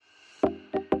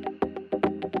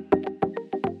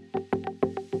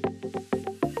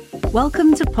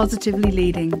Welcome to Positively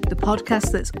Leading, the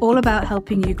podcast that's all about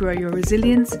helping you grow your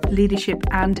resilience, leadership,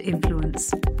 and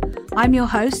influence. I'm your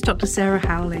host, Dr. Sarah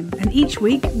Howling, and each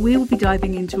week we will be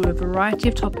diving into a variety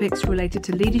of topics related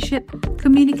to leadership,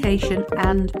 communication,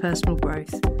 and personal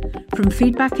growth. From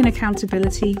feedback and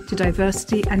accountability to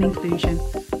diversity and inclusion,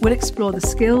 we'll explore the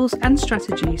skills and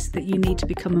strategies that you need to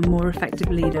become a more effective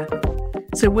leader.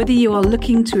 So whether you are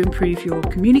looking to improve your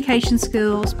communication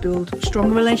skills, build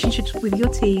strong relationships with your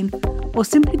team, or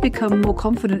simply become more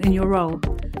confident in your role,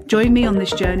 join me on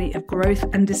this journey of growth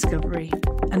and discovery,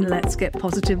 and let's get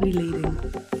positively leading.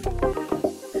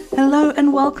 Hello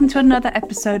and welcome to another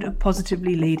episode of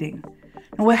Positively Leading.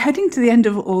 Now we're heading to the end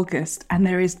of August and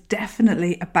there is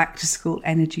definitely a back to school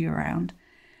energy around.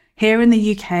 Here in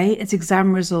the UK, it's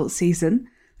exam results season.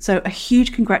 So a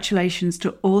huge congratulations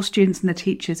to all students and the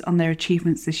teachers on their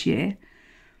achievements this year.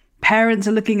 Parents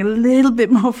are looking a little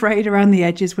bit more frayed around the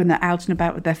edges when they're out and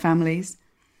about with their families.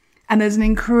 And there's an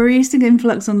increasing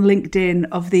influx on LinkedIn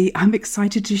of the I'm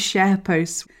excited to share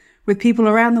posts with people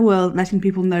around the world letting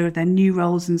people know of their new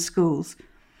roles in schools.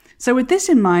 So with this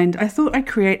in mind, I thought I'd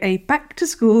create a back to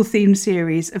school themed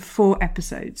series of 4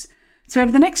 episodes. So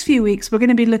over the next few weeks, we're going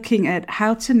to be looking at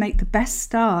how to make the best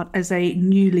start as a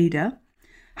new leader,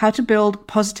 how to build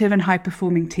positive and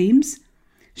high-performing teams,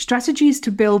 strategies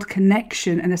to build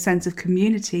connection and a sense of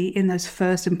community in those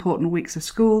first important weeks of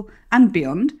school and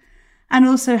beyond, and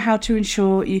also how to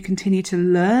ensure you continue to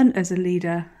learn as a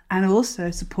leader and also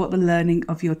support the learning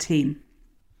of your team.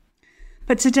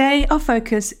 But today, our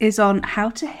focus is on how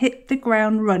to hit the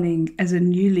ground running as a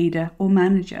new leader or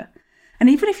manager. And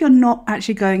even if you're not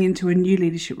actually going into a new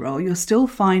leadership role, you'll still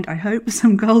find, I hope,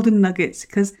 some golden nuggets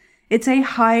because it's a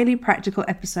highly practical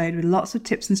episode with lots of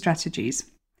tips and strategies.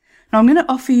 Now, I'm going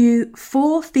to offer you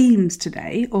 4 themes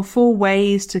today, or 4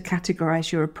 ways to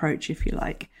categorize your approach, if you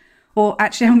like. Or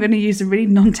actually, I'm going to use a really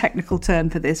non-technical term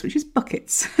for this, which is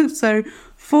buckets. So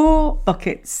 4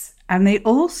 buckets, and they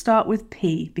all start with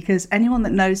P, because anyone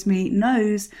that knows me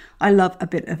knows I love a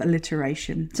bit of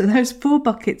alliteration. So those 4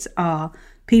 buckets are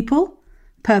people,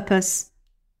 purpose,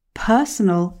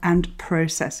 personal, and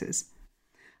processes.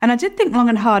 And I did think long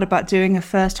and hard about doing a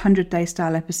first 100-day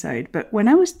style episode, but when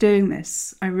I was doing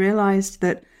this, I realized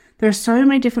that there are so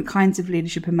many different kinds of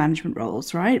leadership and management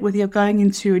roles, right? Whether you're going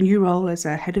into a new role as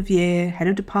a head of year, head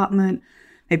of department,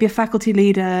 maybe a faculty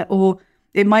leader, or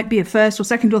it might be a first or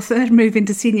second or third move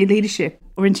into senior leadership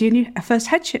or into a first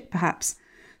headship, perhaps.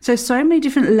 So many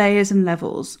different layers and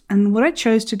levels. And what I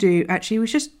chose to do actually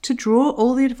was just to draw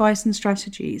all the advice and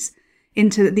strategies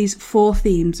into these 4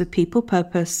 themes of people,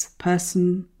 purpose,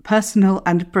 personal,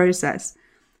 and process,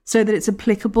 so that it's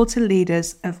applicable to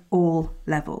leaders of all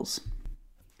levels.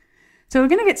 So we're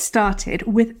going to get started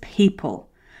with people.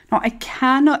 Now, I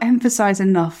cannot emphasize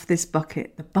enough this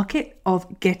bucket, the bucket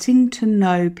of getting to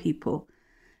know people.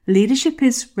 Leadership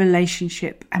is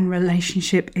relationship, and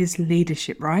relationship is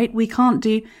leadership, right? We can't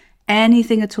do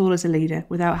anything at all as a leader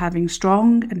without having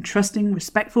strong and trusting,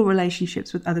 respectful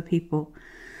relationships with other people.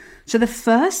 So the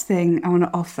first thing I want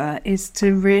to offer is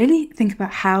to really think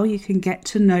about how you can get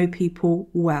to know people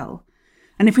well.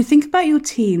 And if we think about your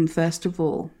team, first of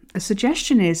all, a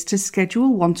suggestion is to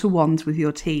schedule one-to-ones with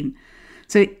your team.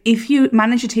 So if you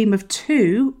manage a team of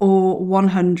 2 or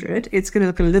 100, it's going to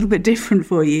look a little bit different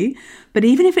for you. But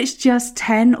even if it's just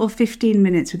 10 or 15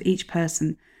 minutes with each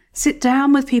person, sit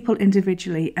down with people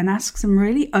individually and ask some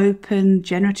really open,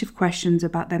 generative questions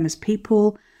about them as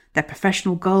people, their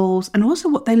professional goals, and also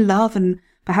what they love and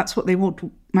perhaps what they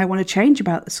might want to change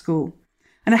about the school.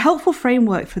 And a helpful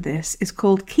framework for this is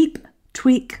called keep,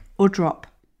 tweak, or drop.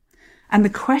 And the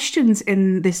questions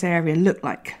in this area look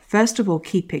like, first of all,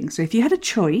 keeping. So if you had a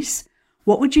choice,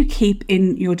 what would you keep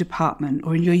in your department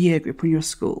or in your year group or in your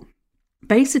school?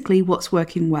 Basically, what's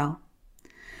working well.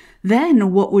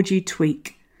 Then what would you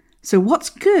tweak? So what's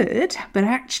good, but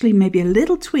actually maybe a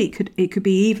little tweak, it could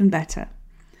be even better.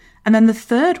 And then the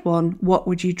third one, what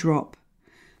would you drop?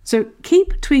 So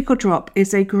keep, tweak, or drop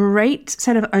is a great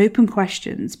set of open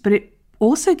questions, but it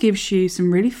also gives you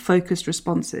some really focused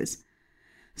responses.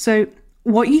 So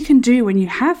what you can do when you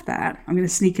have that, I'm going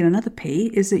to sneak in another P,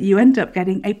 is that you end up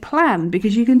getting a plan,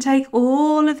 because you can take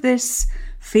all of this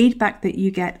feedback that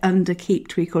you get under keep,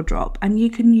 tweak, or drop, and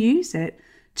you can use it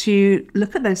to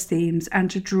look at those themes and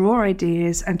to draw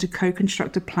ideas and to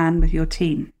co-construct a plan with your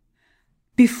team.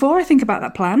 Before I think about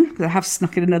that plan, because I have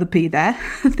snuck in another P there,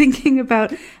 thinking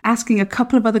about asking a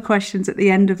couple of other questions at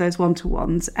the end of those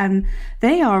one-to-ones, and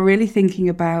they are really thinking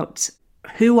about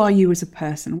who are you as a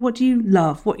person? What do you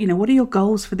love? What are your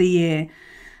goals for the year?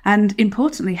 And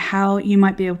importantly, how you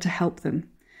might be able to help them.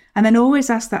 And then always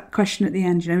ask that question at the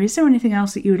end, is there anything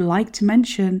else that you would like to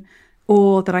mention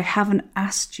or that I haven't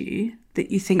asked you that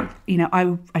you think,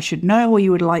 I should know or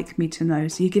you would like me to know?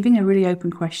 So you're giving a really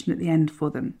open question at the end for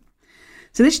them.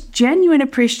 So this genuine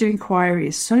appreciative inquiry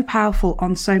is so powerful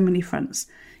on so many fronts.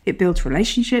 It builds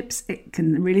relationships, it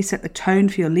can really set the tone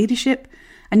for your leadership,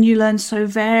 and you learn so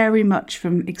very much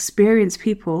from experienced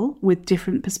people with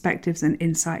different perspectives and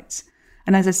insights.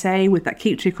 And as I say, with that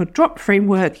keep, tweak, or drop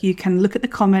framework, you can look at the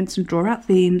comments and draw out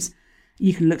themes.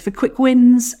 You can look for quick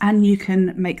wins, and you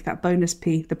can make that bonus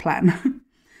P the plan.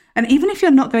 And even if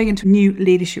you're not going into a new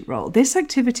leadership role, this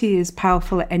activity is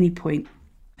powerful at any point.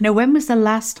 When was the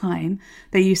last time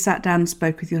that you sat down and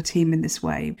spoke with your team in this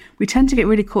way? We tend to get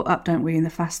really caught up, don't we, in the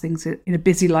fast things in a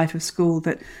busy life of school,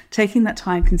 that taking that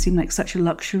time can seem like such a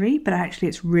luxury, but actually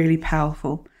it's really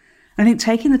powerful. I think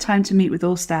taking the time to meet with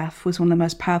all staff was one of the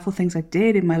most powerful things I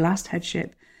did in my last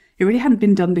headship. It really hadn't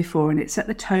been done before, and it set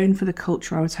the tone for the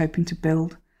culture I was hoping to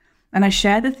build. And I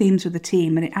shared the themes with the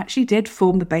team, and it actually did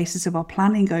form the basis of our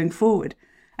planning going forward.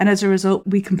 And as a result,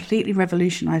 we completely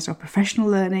revolutionized our professional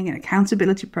learning and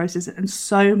accountability process and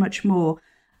so much more.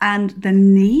 And the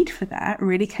need for that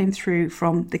really came through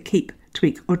from the keep,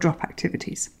 tweak, or drop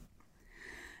activities.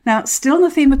 Now, still on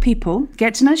the theme of people,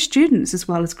 get to know students as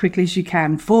well as quickly as you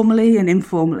can, formally and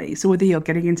informally. So whether you're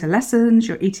getting into lessons,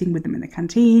 you're eating with them in the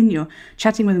canteen, you're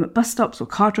chatting with them at bus stops or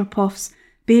car drop-offs,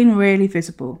 being really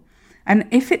visible. And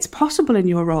if it's possible in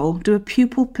your role, do a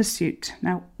pupil pursuit.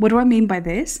 Now, what do I mean by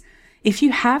this? If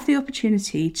you have the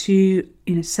opportunity to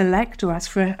select or ask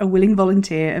for a willing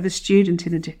volunteer of a student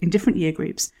in different year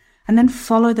groups, and then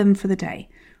follow them for the day,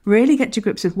 really get to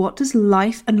grips with what does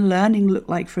life and learning look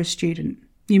like for a student.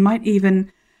 You might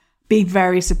even be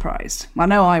very surprised. I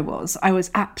know I was. I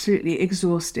was absolutely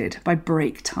exhausted by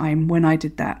break time when I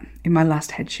did that in my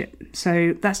last headship.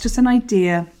 So that's just an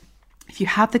idea. If you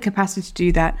have the capacity to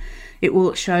do that, it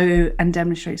will show and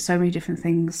demonstrate so many different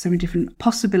things, so many different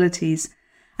possibilities.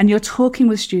 And you're talking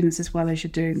with students as well as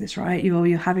you're doing this, right?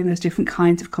 You're having those different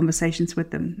kinds of conversations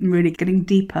with them and really getting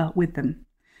deeper with them.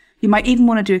 You might even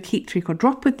want to do a keep, tweak, or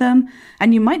drop with them.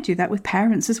 And you might do that with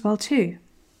parents as well too.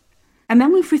 And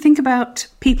then if we think about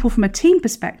people from a team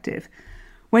perspective,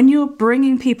 when you're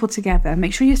bringing people together,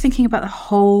 make sure you're thinking about the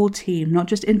whole team, not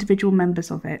just individual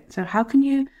members of it. So how can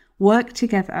you work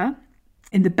together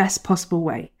in the best possible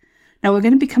way? Now, we're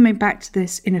going to be coming back to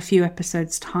this in a few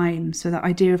episodes' time, so that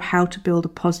idea of how to build a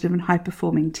positive and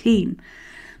high-performing team.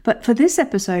 But for this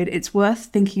episode, it's worth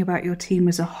thinking about your team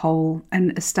as a whole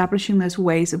and establishing those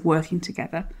ways of working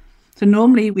together. So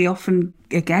normally we often,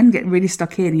 again, get really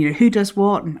stuck in, who does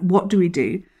what and what do we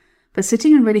do? But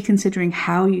sitting and really considering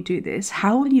how you do this,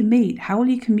 how will you meet? How will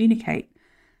you communicate?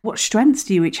 What strengths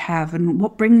do you each have, and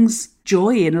what brings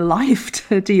joy in life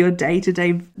to your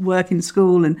day-to-day work in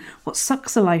school, and what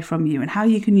sucks the life from you, and how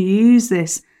you can use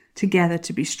this together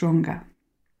to be stronger.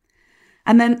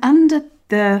 And then under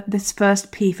this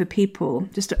first P for people,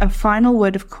 just a final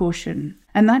word of caution.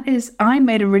 And that is, I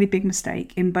made a really big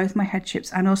mistake in both my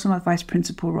headships and also my vice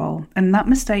principal role. And that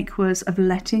mistake was of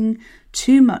letting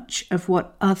too much of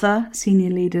what other senior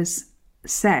leaders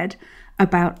said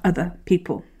about other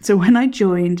people. So when I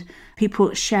joined,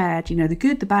 people shared, the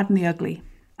good, the bad, and the ugly.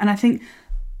 And I think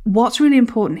what's really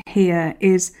important here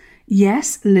is,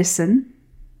 yes, listen,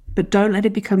 but don't let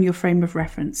it become your frame of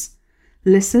reference.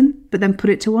 Listen, but then put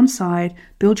it to one side,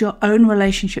 build your own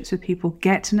relationships with people,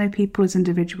 get to know people as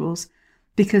individuals,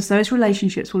 because those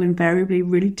relationships will invariably be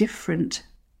really different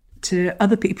to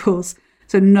other people's.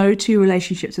 So no two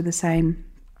relationships are the same.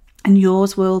 And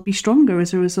yours will be stronger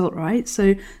as a result, right?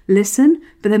 So listen,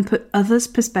 but then put others'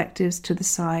 perspectives to the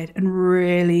side and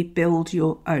really build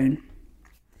your own.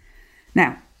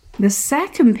 Now, the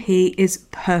second P is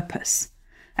purpose.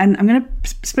 And I'm going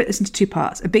to split this into two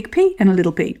parts, a big P and a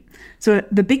little p. So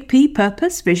the big P,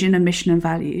 purpose, vision and mission and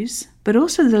values, but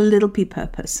also the little p,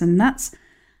 purpose. And that's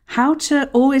how to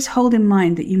always hold in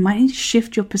mind that you might need to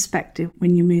shift your perspective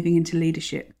when you're moving into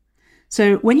leadership.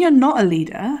 So when you're not a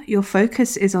leader, your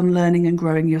focus is on learning and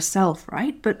growing yourself,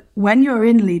 right? But when you're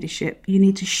in leadership, you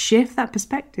need to shift that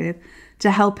perspective to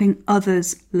helping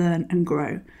others learn and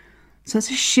grow. So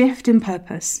it's a shift in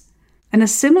purpose. And a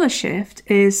similar shift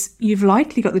is you've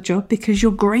likely got the job because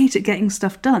you're great at getting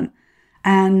stuff done.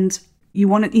 And you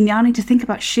now need to think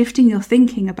about shifting your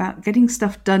thinking about getting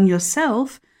stuff done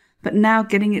yourself, but now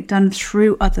getting it done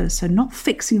through others. So not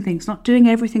fixing things, not doing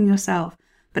everything yourself,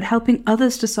 but helping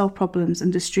others to solve problems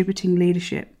and distributing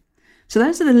leadership. So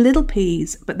those are the little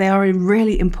P's, but they are a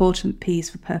really important P's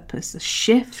for purpose. A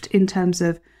shift in terms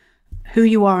of who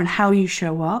you are and how you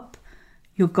show up.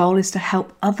 Your goal is to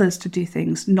help others to do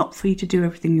things, not for you to do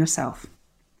everything yourself.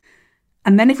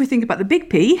 And then if we think about the big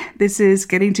P, this is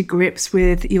getting to grips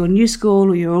with your new school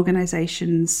or your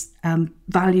organization's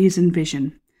values and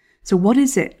vision. So what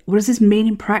is it? What does this mean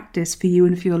in practice for you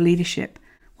and for your leadership?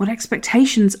 What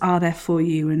expectations are there for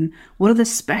you? And what are the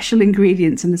special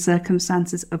ingredients in the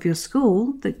circumstances of your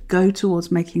school that go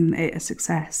towards making it a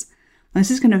success? This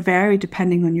is going to vary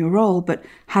depending on your role, but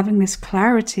having this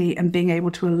clarity and being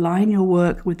able to align your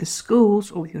work with the schools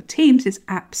or with your teams is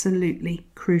absolutely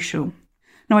crucial.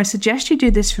 Now, I suggest you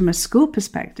do this from a school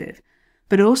perspective,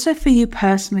 but also for you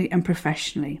personally and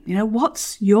professionally.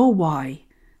 What's your why?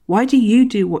 Why do you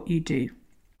do what you do?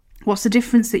 What's the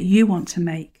difference that you want to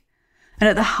make? And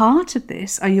at the heart of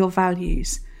this are your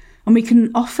values. And we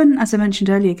can often, as I mentioned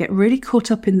earlier, get really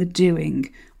caught up in the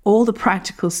doing, all the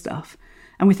practical stuff.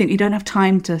 And we think you don't have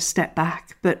time to step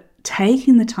back, but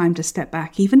taking the time to step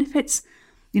back, even if it's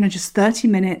just 30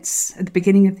 minutes at the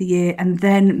beginning of the year and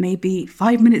then maybe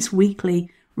 5 minutes weekly,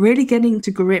 really getting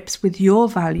to grips with your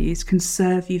values can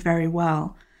serve you very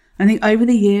well. I think over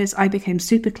the years, I became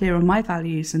super clear on my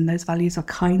values, and those values are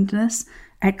kindness,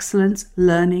 excellence,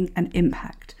 learning, and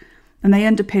impact. And they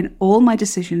underpin all my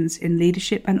decisions in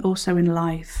leadership and also in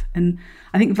life. And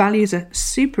I think values are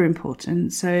super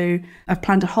important. So I've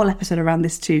planned a whole episode around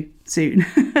this too soon.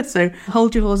 So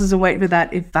hold your horses and wait for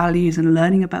that if values and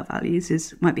learning about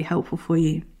values might be helpful for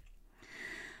you.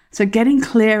 So getting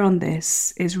clear on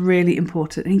this is really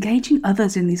important. Engaging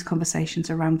others in these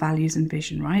conversations around values and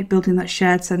vision, right? Building that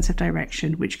shared sense of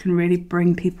direction, which can really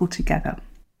bring people together.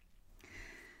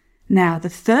 Now, the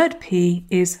third P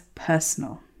is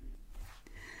personal.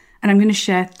 And I'm going to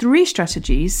share 3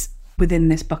 strategies within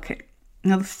this bucket.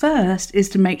 Now, the first is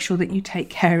to make sure that you take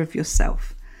care of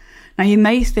yourself. Now, you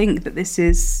may think that this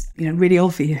is, really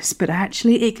obvious, but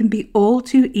actually it can be all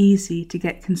too easy to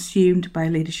get consumed by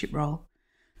a leadership role.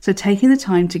 So taking the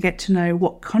time to get to know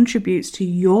what contributes to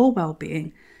your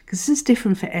well-being, because this is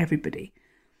different for everybody.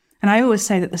 And I always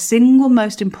say that the single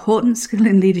most important skill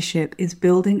in leadership is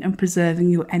building and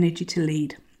preserving your energy to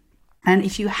lead. And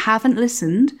if you haven't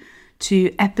listened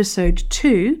to episode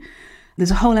 2,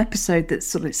 there's a whole episode that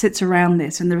sort of sits around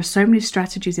this, and there are so many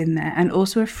strategies in there, and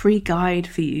also a free guide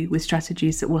for you with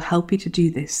strategies that will help you to do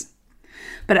this.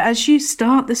 But as you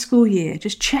start the school year,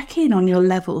 just check in on your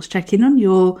levels, check in on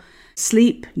your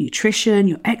sleep, nutrition,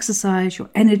 your exercise, your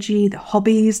energy, the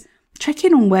hobbies. Check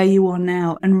in on where you are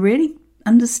now and really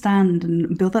understand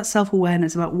and build that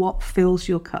self-awareness about what fills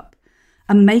your cup,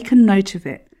 and make a note of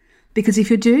it. Because if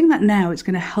you're doing that now, it's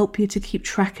going to help you to keep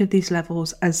track of these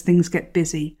levels as things get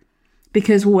busy.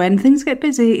 Because when things get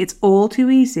busy, it's all too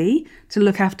easy to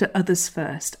look after others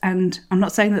first. And I'm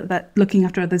not saying that looking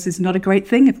after others is not a great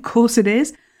thing. Of course it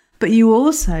is. But you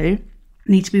also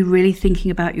need to be really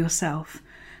thinking about yourself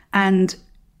and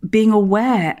being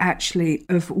aware actually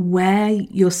of where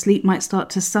your sleep might start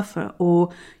to suffer, or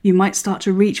you might start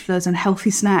to reach for those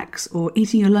unhealthy snacks, or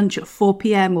eating your lunch at 4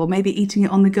 p.m. or maybe eating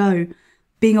it on the go.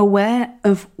 Being aware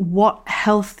of what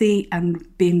healthy and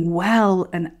being well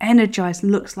and energized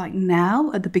looks like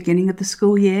now at the beginning of the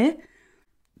school year.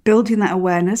 Building that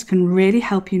awareness can really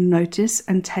help you notice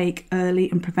and take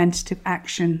early and preventative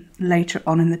action later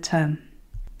on in the term.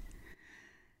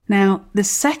 Now, the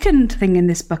second thing in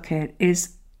this bucket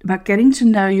is about getting to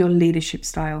know your leadership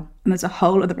style. And there's a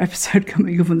whole other episode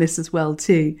coming up on this as well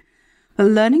too. But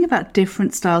learning about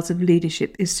different styles of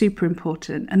leadership is super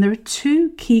important. And there are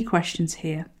 2 key questions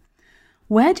here.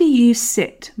 Where do you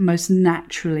sit most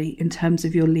naturally in terms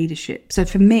of your leadership? So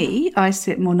for me, I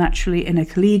sit more naturally in a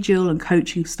collegial and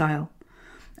coaching style.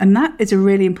 And that is a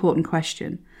really important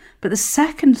question. But the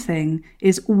second thing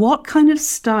is, what kind of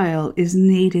style is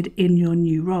needed in your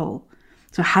new role?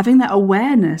 So having that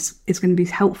awareness is going to be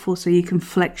helpful so you can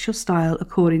flex your style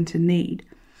according to need.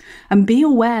 And be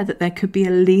aware that there could be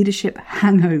a leadership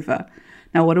hangover.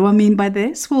 Now, what do I mean by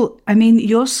this? Well, I mean,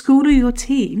 your school or your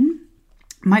team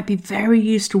might be very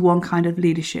used to one kind of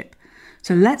leadership.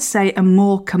 So let's say a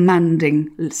more commanding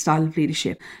style of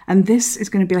leadership. And this is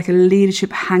going to be like a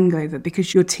leadership hangover,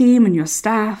 because your team and your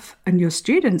staff and your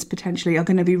students potentially are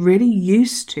going to be really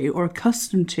used to or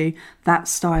accustomed to that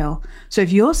style. So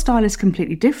if your style is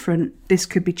completely different, this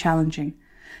could be challenging.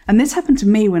 And this happened to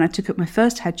me when I took up my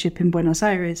first headship in Buenos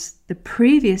Aires. The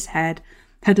previous head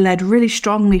had led really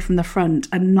strongly from the front,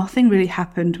 and nothing really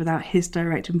happened without his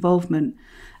direct involvement.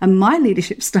 And my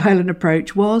leadership style and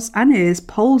approach was and is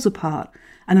poles apart.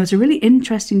 And there was a really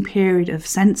interesting period of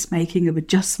sense making, of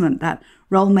adjustment, that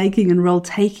role making and role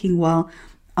taking, while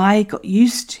I got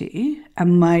used to,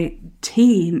 and my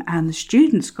team and the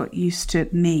students got used to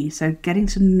me. So getting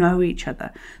to know each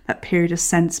other, that period of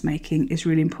sense making is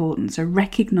really important. So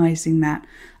recognizing that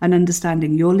and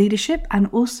understanding your leadership and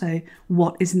also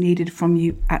what is needed from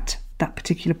you at that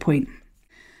particular point.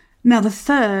 Now, the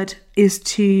third is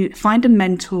to find a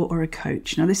mentor or a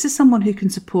coach. Now, this is someone who can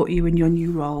support you in your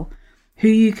new role, who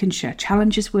you can share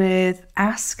challenges with,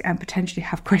 ask and potentially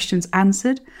have questions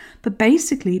answered, but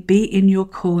basically be in your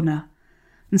corner.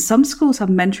 And some schools have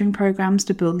mentoring programs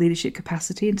to build leadership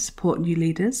capacity and to support new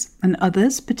leaders, and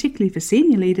others, particularly for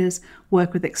senior leaders,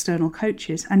 work with external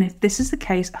coaches. And if this is the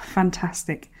case,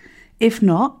 fantastic. If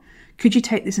not, could you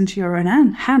take this into your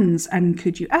own hands and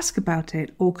could you ask about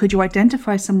it? Or could you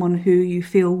identify someone who you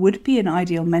feel would be an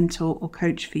ideal mentor or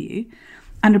coach for you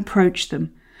and approach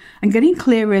them? And getting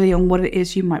clear really on what it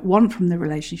is you might want from the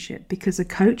relationship, because a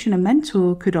coach and a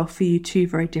mentor could offer you two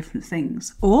very different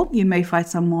things. Or you may find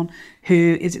someone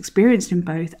who is experienced in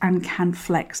both and can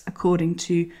flex according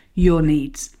to your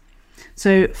needs.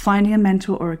 So finding a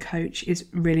mentor or a coach is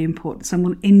really important,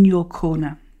 someone in your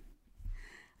corner.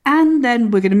 And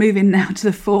then we're going to move in now to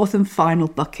the fourth and final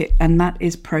bucket, and that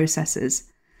is processes.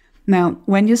 Now,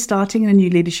 when you're starting in a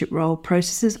new leadership role,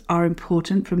 processes are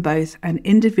important from both an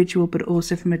individual but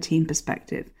also from a team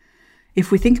perspective.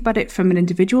 If we think about it from an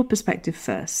individual perspective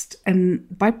first, and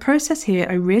by process here,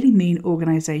 I really mean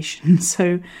organization.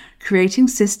 So creating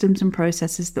systems and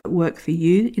processes that work for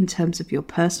you in terms of your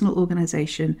personal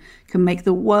organization can make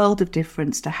the world of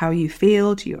difference to how you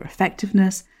feel, to your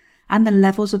effectiveness, and the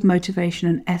levels of motivation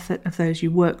and effort of those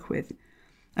you work with.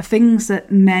 Things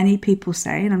that many people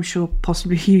say, and I'm sure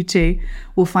possibly you too,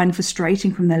 will find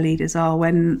frustrating from their leaders are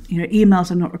when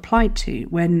emails are not replied to,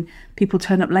 when people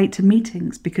turn up late to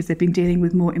meetings because they've been dealing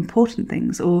with more important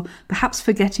things, or perhaps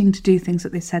forgetting to do things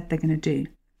that they said they're going to do.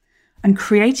 And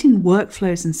creating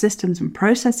workflows and systems and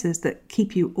processes that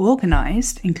keep you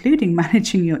organized, including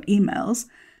managing your emails,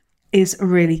 is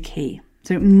really key.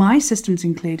 So my systems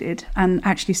included, and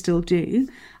actually still do,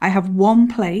 I have one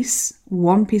place,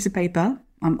 one piece of paper,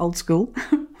 I'm old school,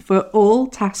 for all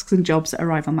tasks and jobs that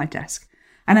arrive on my desk.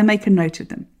 And I make a note of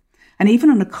them. And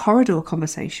even on a corridor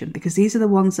conversation, because these are the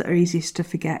ones that are easiest to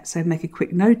forget. So I make a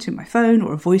quick note in my phone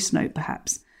or a voice note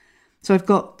perhaps. So I've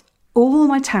got all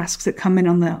my tasks that come in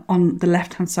on the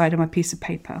left-hand side of my piece of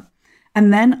paper.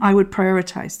 And then I would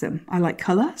prioritize them. I like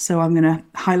color, so I'm going to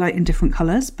highlight in different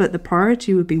colors, but the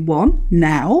priority would be 1,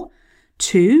 now;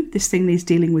 2, this thing needs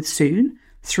dealing with soon;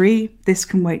 3, this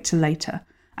can wait till later.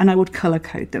 And I would color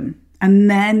code them. And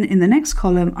then in the next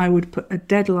column, I would put a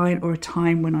deadline or a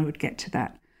time when I would get to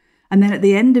that. And then at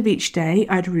the end of each day,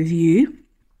 I'd review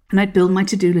and I'd build my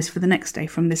to-do list for the next day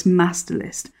from this master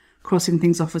list, crossing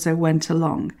things off as I went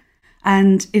along.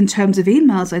 And in terms of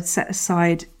emails, I'd set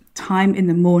aside time in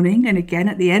the morning and again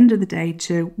at the end of the day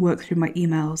to work through my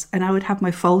emails. And I would have my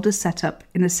folders set up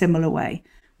in a similar way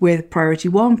with priority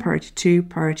 1, priority 2,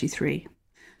 priority 3.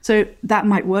 So that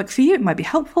might work for you. It might be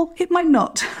helpful. It might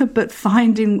not. But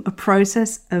finding a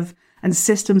process and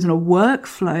systems and a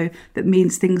workflow that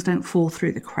means things don't fall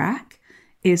through the crack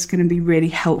is going to be really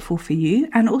helpful for you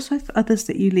and also for others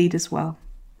that you lead as well.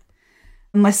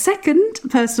 My second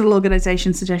personal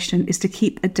organization suggestion is to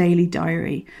keep a daily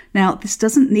diary. Now, this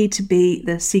doesn't need to be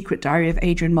the secret diary of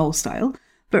Adrian Mole style,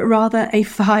 but rather a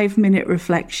 5-minute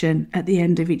reflection at the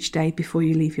end of each day before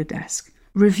you leave your desk.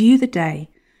 Review the day.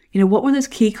 What were those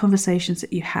key conversations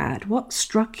that you had? What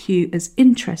struck you as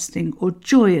interesting or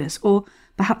joyous or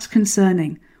perhaps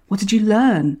concerning? What did you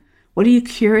learn? What are you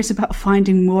curious about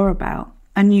finding more about?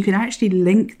 And you can actually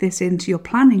link this into your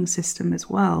planning system as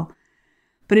well.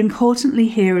 But importantly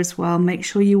here as well, make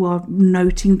sure you are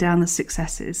noting down the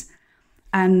successes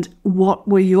and what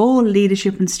were your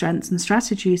leadership and strengths and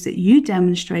strategies that you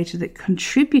demonstrated that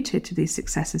contributed to these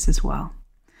successes as well.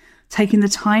 Taking the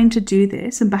time to do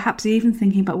this and perhaps even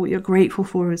thinking about what you're grateful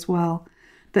for as well,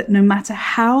 that no matter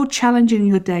how challenging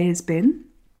your day has been,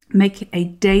 make it a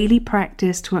daily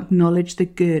practice to acknowledge the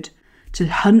good, to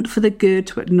hunt for the good,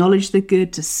 to acknowledge the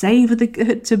good, to savor the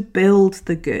good, to build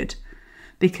the good.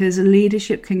 Because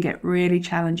leadership can get really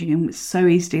challenging and it's so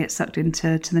easy to get sucked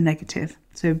into the negative.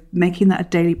 So making that a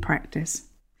daily practice.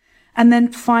 And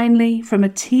then finally, from a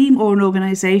team or an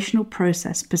organizational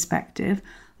process perspective,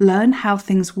 learn how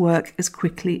things work as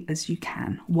quickly as you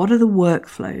can. What are the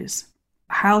workflows?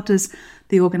 How does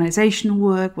the organization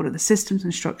work? What are the systems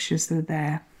and structures that are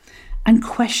there? And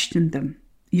question them.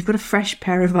 You've got a fresh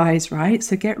pair of eyes, right?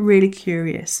 So get really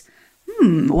curious.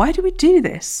 Why do we do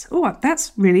this? Oh,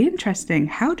 that's really interesting.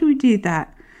 How do we do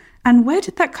that? And where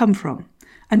did that come from?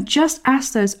 and just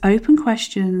ask those open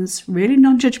questions, really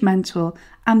non-judgmental,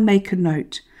 and make a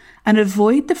note. And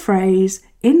avoid the phrase,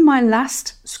 in my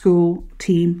last school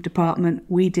team department,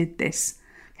 we did this.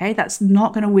 Okay, that's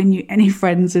not going to win you any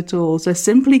friends at all. So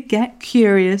simply get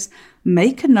curious,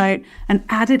 make a note, and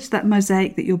add it to that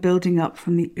mosaic that you're building up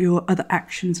from your other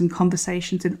actions and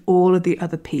conversations and all of the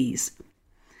other P's.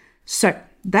 So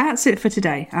that's it for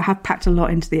today. I have packed a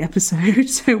lot into the episode.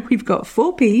 So we've got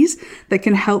 4 P's that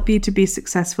can help you to be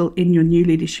successful in your new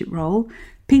leadership role: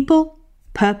 people,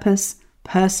 purpose,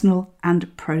 personal,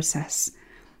 and process.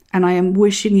 And I am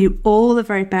wishing you all the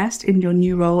very best in your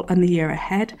new role and the year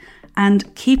ahead.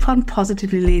 And keep on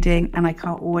positively leading. And I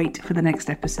can't wait for the next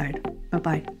episode.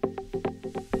 Bye-bye.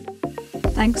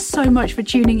 Thanks so much for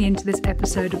tuning in to this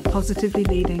episode of Positively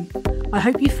Leading. I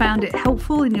hope you found it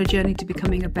helpful in your journey to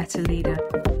becoming a better leader.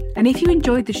 And if you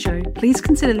enjoyed the show, please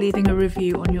consider leaving a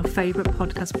review on your favourite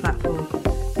podcast platform.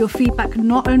 Your feedback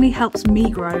not only helps me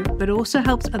grow, but also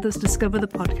helps others discover the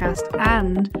podcast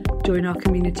and join our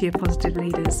community of positive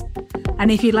leaders. And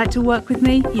if you'd like to work with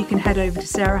me, you can head over to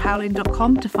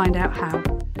sarahhowling.com to find out how.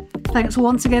 Thanks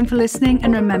once again for listening,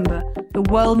 and remember, the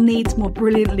world needs more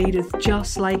brilliant leaders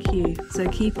just like you, so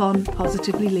keep on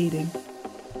positively leading.